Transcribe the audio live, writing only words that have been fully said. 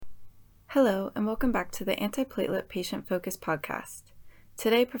Hello, and welcome back to the Antiplatelet Patient Focus podcast.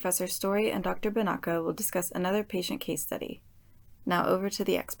 Today, Professor Storey and Dr. Bonaca will discuss another patient case study. Now over to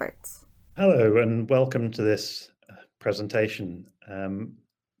the experts. Hello, and welcome to this presentation.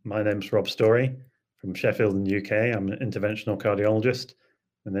 My name's Rob Storey from Sheffield in the UK. I'm an interventional cardiologist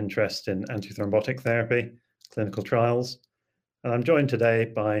with an interest in antithrombotic therapy, clinical trials. And I'm joined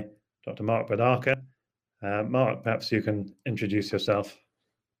today by Dr. Marc Bonaca. Marc, perhaps you can introduce yourself.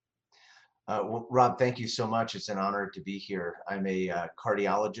 Well, Rob, thank you so much. It's an honor to be here. I'm a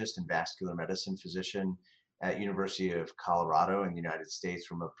cardiologist and vascular medicine physician at University of Colorado in the United States.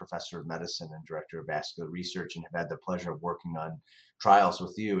 I'm a professor of medicine and director of vascular research, and have had the pleasure of working on trials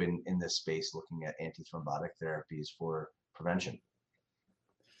with you in this space, looking at antithrombotic therapies for prevention.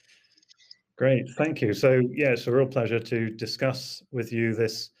 Great, thank you. So yeah, it's a real pleasure to discuss with you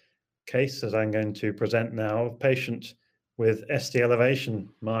this case that I'm going to present now, a patient with ST elevation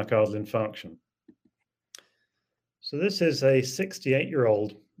myocardial infarction. So this is a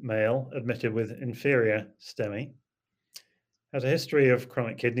 68-year-old male admitted with inferior STEMI, has a history of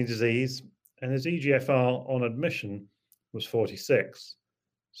chronic kidney disease, and his eGFR on admission was 46,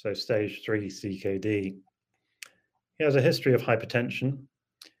 so stage 3 CKD. He has a history of hypertension.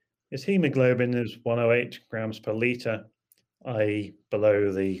 His hemoglobin is 108 grams per litre, i.e.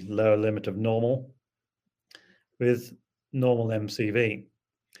 below the lower limit of normal, with normal MCV.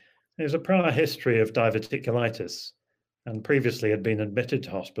 He has a prior history of diverticulitis and previously had been admitted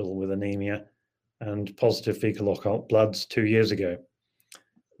to hospital with anemia and positive fecal occult bloods 2 years ago,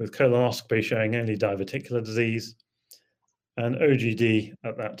 with colonoscopy showing only diverticular disease, and OGD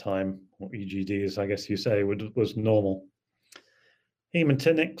at that time, or EGD as I guess you say, was normal.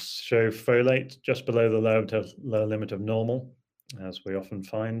 Hematinics show folate just below the lower limit of normal, as we often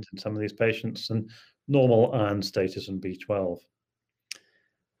find in some of these patients, and normal iron status and B12.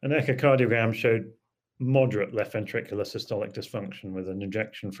 An echocardiogram showed moderate left ventricular systolic dysfunction with an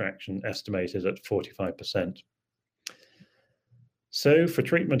ejection fraction estimated at 45%. So for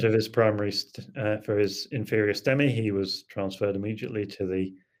treatment of his for his inferior STEMI, he was transferred immediately to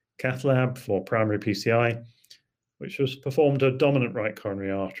the cath lab for primary PCI, which was performed to a dominant right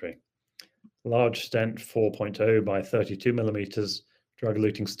coronary artery. Large stent 4.0 by 32 millimeters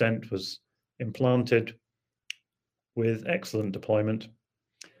drug-eluting stent was implanted with excellent deployment,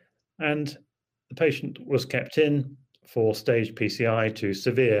 and the patient was kept in for stage PCI to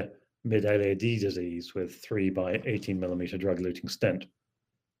severe mid-LAD disease with 3 by 18 millimeter drug-eluting stent.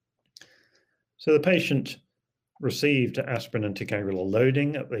 So the patient received aspirin and ticagrelor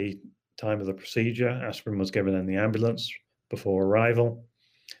loading at the time of the procedure. Aspirin was given in the ambulance before arrival,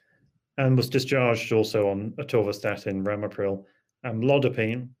 and was discharged also on atorvastatin, ramipril, and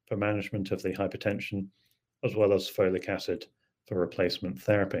amlodipine for management of the hypertension, as well as folic acid for replacement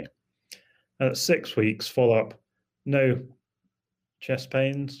therapy. And at 6 weeks follow-up, no chest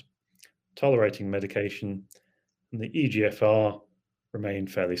pains, tolerating medication, and the eGFR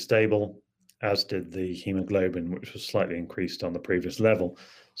remained fairly stable, as did the hemoglobin, which was slightly increased on the previous level.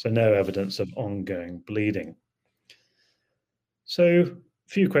 So no evidence of ongoing bleeding. So a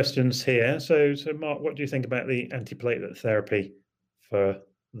few questions here. So Marc, what do you think about the antiplatelet therapy for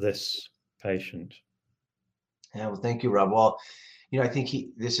this patient? Yeah, well, thank you, Rob. Well, I think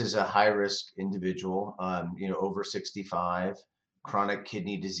this is a high-risk individual, over 65, chronic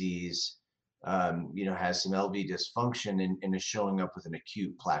kidney disease, has some LV dysfunction and is showing up with an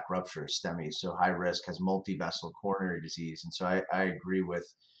acute plaque rupture, STEMI. So high risk, has multi-vessel coronary disease. And so I agree with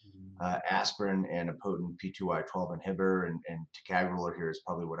aspirin and a potent P2Y12 inhibitor, and ticagrelor here is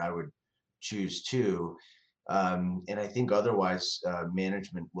probably what I would choose too. And I think otherwise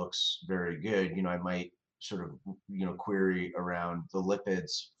management looks very good. I might sort of query around the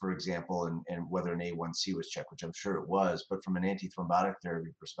lipids, for example, and whether an A1C was checked, which I'm sure it was. But from an antithrombotic therapy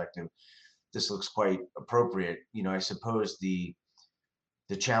perspective, this looks quite appropriate. I suppose the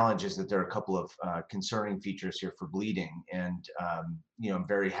challenge is that there are a couple of concerning features here for bleeding, and I'm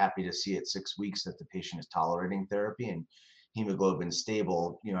very happy to see at 6 weeks that the patient is tolerating therapy and hemoglobin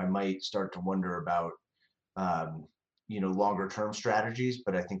stable. I might start to wonder about longer term strategies,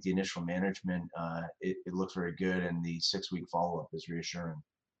 but I think the initial management, it looks very good, and the 6-week follow-up is reassuring.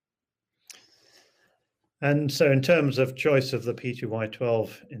 And so in terms of choice of the P2Y12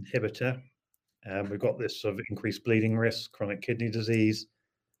 inhibitor, we've got this sort of increased bleeding risk, chronic kidney disease,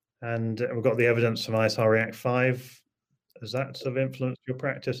 and we've got the evidence from ISR-React-5. Has that sort of influenced your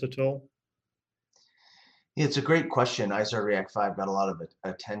practice at all? Yeah, it's a great question. ISR-React-5 got a lot of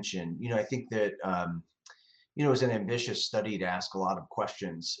attention. I think that it was an ambitious study to ask a lot of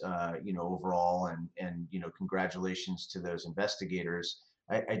questions, overall, and congratulations to those investigators.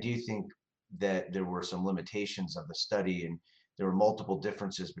 I do think that there were some limitations of the study, and there were multiple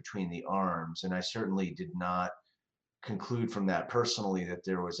differences between the arms. And I certainly did not conclude from that personally that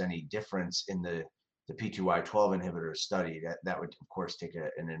there was any difference in the P2Y12 inhibitor study. That would, of course, take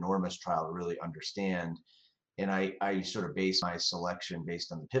an enormous trial to really understand. And I sort of base my selection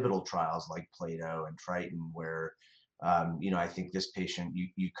based on the pivotal trials like PLATO and TRITON, where I think this patient,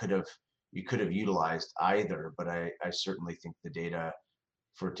 you could have utilized either, but I certainly think the data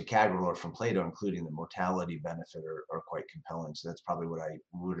for ticagrelor from PLATO, including the mortality benefit, are quite compelling. So that's probably what I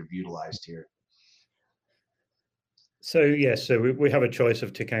would have utilized here. So yes, so we have a choice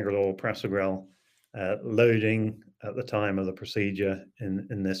of ticagrelor or prasugrel loading at the time of the procedure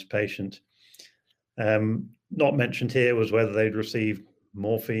in this patient. Not mentioned here was whether they'd received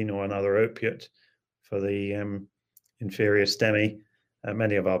morphine or another opiate for the inferior STEMI.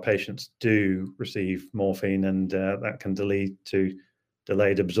 Many of our patients do receive morphine, and that can lead to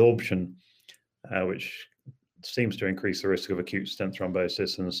delayed absorption, which seems to increase the risk of acute stent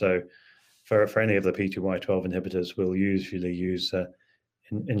thrombosis. And so for any of the P2Y12 inhibitors, we'll usually use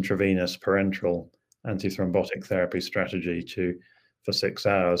intravenous parenteral antithrombotic therapy strategy for 6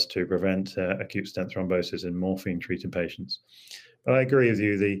 hours to prevent acute stent thrombosis in morphine-treated patients. But I agree with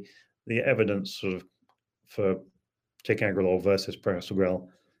you, the evidence sort of for ticagrelor versus prasugrel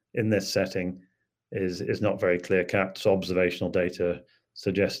in this setting is not very clear-cut. It's observational data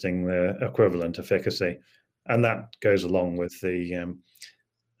suggesting the equivalent efficacy, and that goes along with the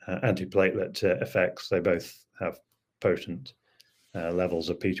antiplatelet effects. They both have potent levels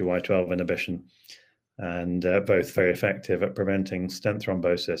of P2Y12 inhibition, and both very effective at preventing stent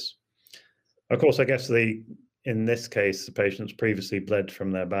thrombosis. Of course, I guess in this case, the patients previously bled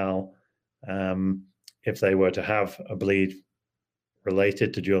from their bowel. If they were to have a bleed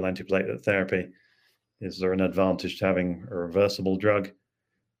related to dual antiplatelet therapy, is there an advantage to having a reversible drug?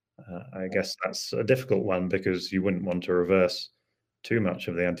 I guess that's a difficult one, because you wouldn't want to reverse too much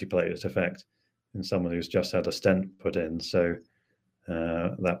of the antiplatelet effect in someone who's just had a stent put in. So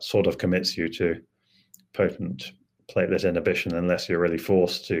that sort of commits you to potent platelet inhibition unless you're really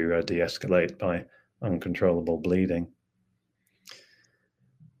forced to de-escalate by uncontrollable bleeding.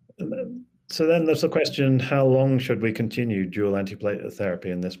 So then there's the question, how long should we continue dual antiplatelet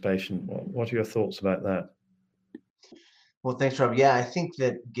therapy in this patient? What are your thoughts about that? Well, thanks, Rob. Yeah, I think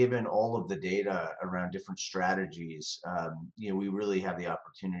that given all of the data around different strategies, we really have the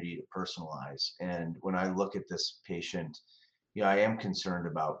opportunity to personalize. And when I look at this patient, I am concerned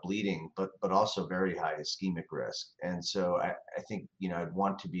about bleeding, but also very high ischemic risk. And so I think, I'd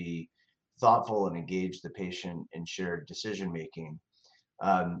want to be thoughtful and engage the patient in shared decision making.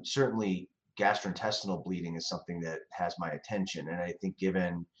 Certainly, gastrointestinal bleeding is something that has my attention, and I think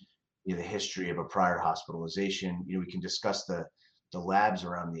given the history of a prior hospitalization, we can discuss the labs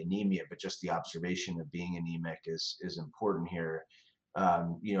around the anemia, but just the observation of being anemic is important here.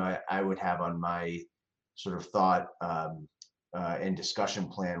 I would have on my sort of thought and discussion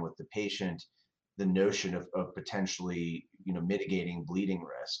plan with the patient the notion of potentially mitigating bleeding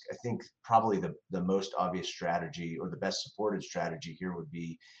risk. I think probably the most obvious strategy, or the best supported strategy here, would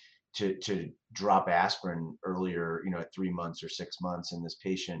be to drop aspirin earlier, at 3 months or 6 months in this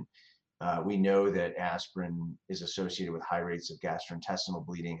patient. We know that aspirin is associated with high rates of gastrointestinal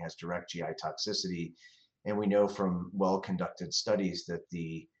bleeding, has direct GI toxicity, and we know from well-conducted studies that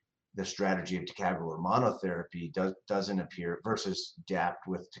the strategy of ticagrelor monotherapy doesn't appear, versus DAPT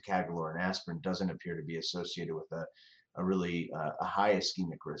with ticagrelor and aspirin, doesn't appear to be associated with a really high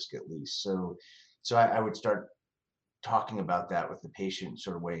ischemic risk, at least. So I would start talking about that with the patient,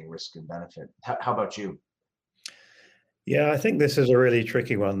 sort of weighing risk and benefit. How about you? Yeah, I think this is a really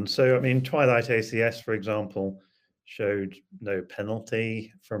tricky one. So, I mean, Twilight ACS, for example, showed no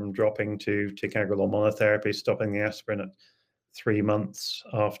penalty from dropping to ticagrelor monotherapy, stopping the aspirin at 3 months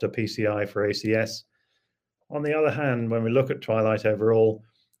after PCI for ACS. On the other hand, when we look at Twilight overall,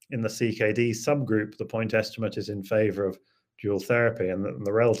 in the CKD subgroup, the point estimate is in favor of dual therapy, and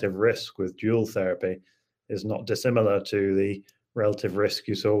the relative risk with dual therapy is not dissimilar to the relative risk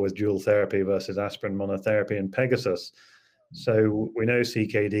you saw with dual therapy versus aspirin monotherapy in Pegasus. So we know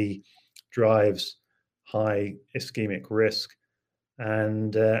CKD drives high ischemic risk,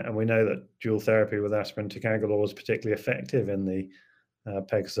 and we know that dual therapy with aspirin ticagrelor was particularly effective in the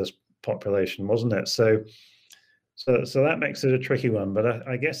Pegasus population, wasn't it? So that makes it a tricky one. But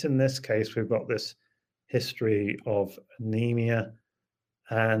I guess in this case, we've got this history of anemia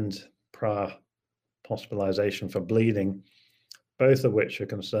and prior hospitalization for bleeding, both of which are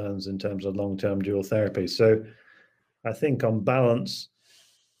concerns in terms of long-term dual therapy. So I think on balance,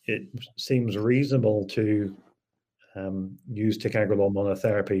 it seems reasonable to use ticagrelor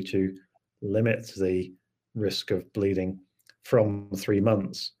monotherapy to limit the risk of bleeding from 3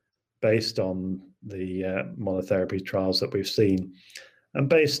 months based on the monotherapy trials that we've seen, and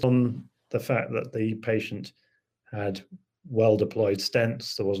based on the fact that the patient had well-deployed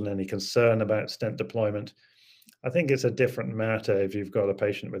stents. There wasn't any concern about stent deployment. I think it's a different matter if you've got a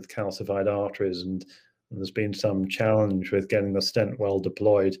patient with calcified arteries and there's been some challenge with getting the stent well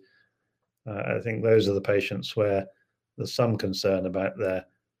deployed. I think those are the patients where there's some concern about their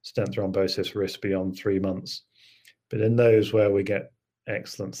stent thrombosis risk beyond 3 months. But in those where we get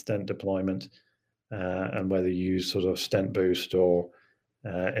excellent stent deployment, and whether you use sort of stent boost or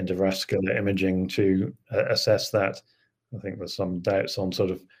endovascular imaging to assess that, I think there's some doubts on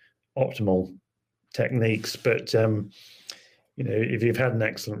sort of optimal techniques. But if you've had an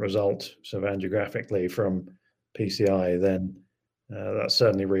excellent result sort of angiographically from PCI, then that's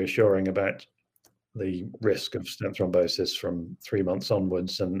certainly reassuring about the risk of stent thrombosis from 3 months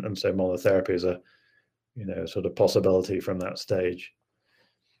onwards, and so monotherapy is a sort of possibility from that stage.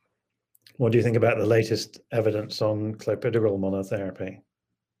 What do you think about the latest evidence on clopidogrel monotherapy?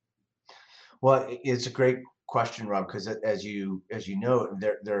 Well, it's a great question, Rob, because as you know,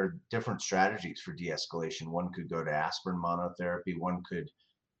 there are different strategies for de-escalation. One could go to aspirin monotherapy, one could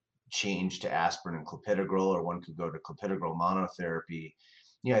change to aspirin and clopidogrel, or one could go to clopidogrel monotherapy.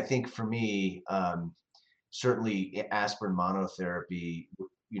 I think for me, certainly aspirin monotherapy,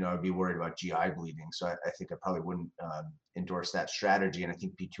 I'd be worried about GI bleeding. So I think I probably wouldn't endorse that strategy. And I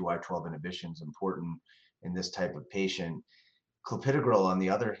think P2Y12 inhibition is important in this type of patient. Clopidogrel, on the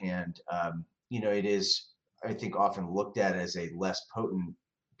other hand, it is, I think, often looked at as a less potent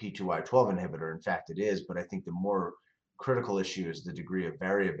P2Y12 inhibitor. In fact, it is, but I think the more critical issue is the degree of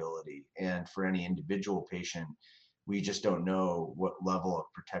variability. And for any individual patient, we just don't know what level of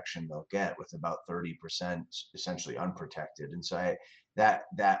protection they'll get, with about 30% essentially unprotected. And so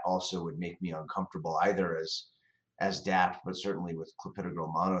that also would make me uncomfortable, either as DAPT, but certainly with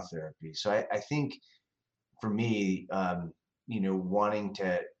clopidogrel monotherapy. So I think for me, wanting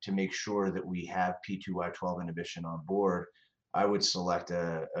to make sure that we have P2Y12 inhibition on board, I would select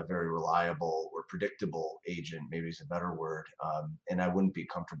a very reliable or predictable agent, maybe is a better word, and I wouldn't be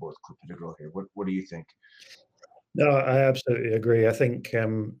comfortable with clopidogrel here. What do you think? No, I absolutely agree. I think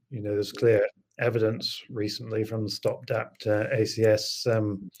there's clear evidence recently from the STOP-DAPT ACS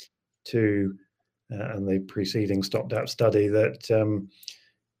and the preceding STOP-DAPT study that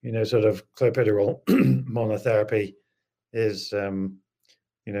sort of clopidogrel monotherapy is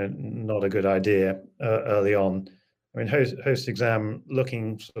not a good idea early on. I mean, host exam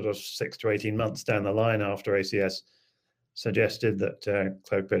looking sort of 6 to 18 months down the line after ACS suggested that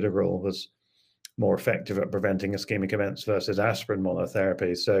clopidogrel was more effective at preventing ischemic events versus aspirin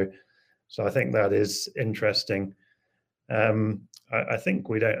monotherapy. So I think that is interesting. I think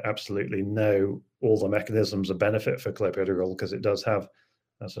we don't absolutely know all the mechanisms of benefit for clopidogrel, because it does have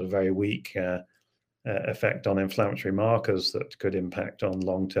a sort of very weak effect on inflammatory markers that could impact on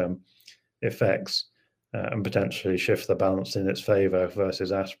long-term effects and potentially shift the balance in its favor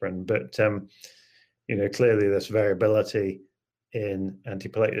versus aspirin. But clearly this variability in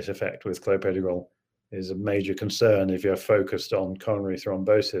antiplatelet effect with clopidogrel is a major concern if you're focused on coronary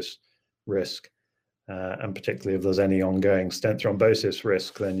thrombosis risk, and particularly if there's any ongoing stent thrombosis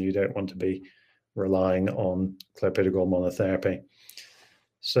risk, then you don't want to be relying on clopidogrel monotherapy.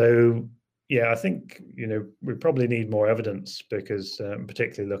 So yeah, I think we probably need more evidence, because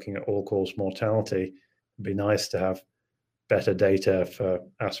particularly looking at all-cause mortality, it'd be nice to have better data for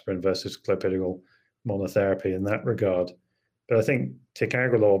aspirin versus clopidogrel monotherapy in that regard. But I think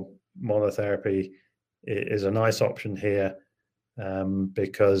ticagrelor monotherapy is a nice option here,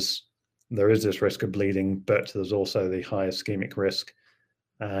 because there is this risk of bleeding, but there's also the high ischemic risk,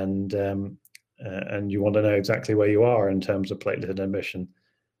 and you want to know exactly where you are in terms of platelet inhibition,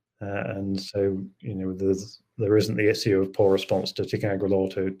 and so there isn't the issue of poor response to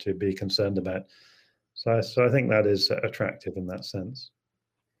ticagrelor to be concerned about. So I think that is attractive in that sense.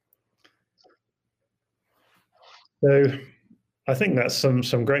 So I think that's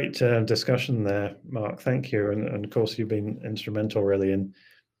some great discussion there, Marc. Thank you. And of course, you've been instrumental really in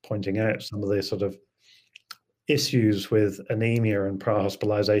pointing out some of the sort of issues with anemia and prior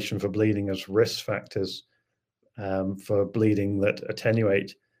hospitalization for bleeding as risk factors for bleeding that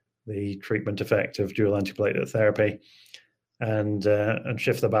attenuate the treatment effect of dual antiplatelet therapy, and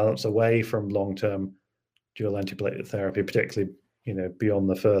shift the balance away from long-term dual antiplatelet therapy, particularly beyond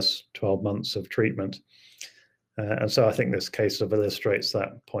the first 12 months of treatment. And so I think this case sort of illustrates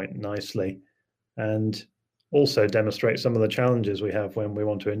that point nicely, and also demonstrates some of the challenges we have when we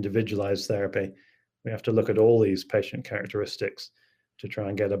want to individualize therapy. We have to look at all these patient characteristics to try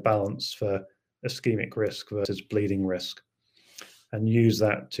and get a balance for ischemic risk versus bleeding risk, and use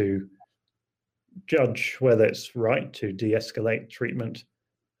that to judge whether it's right to de-escalate treatment,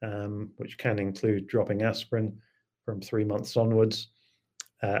 which can include dropping aspirin from 3 months onwards,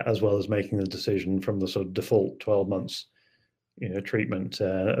 as well as making the decision from the sort of default 12 months treatment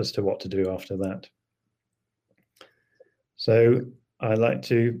as to what to do after that. So I'd like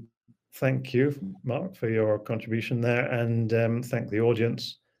to thank you, Marc, for your contribution there, and thank the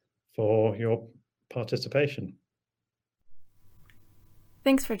audience for your participation.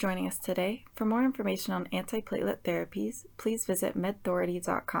 Thanks for joining us today. For more information on antiplatelet therapies, please visit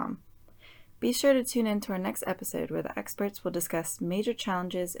medthority.com. Be sure to tune in to our next episode where the experts will discuss major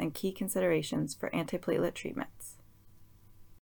challenges and key considerations for antiplatelet treatments.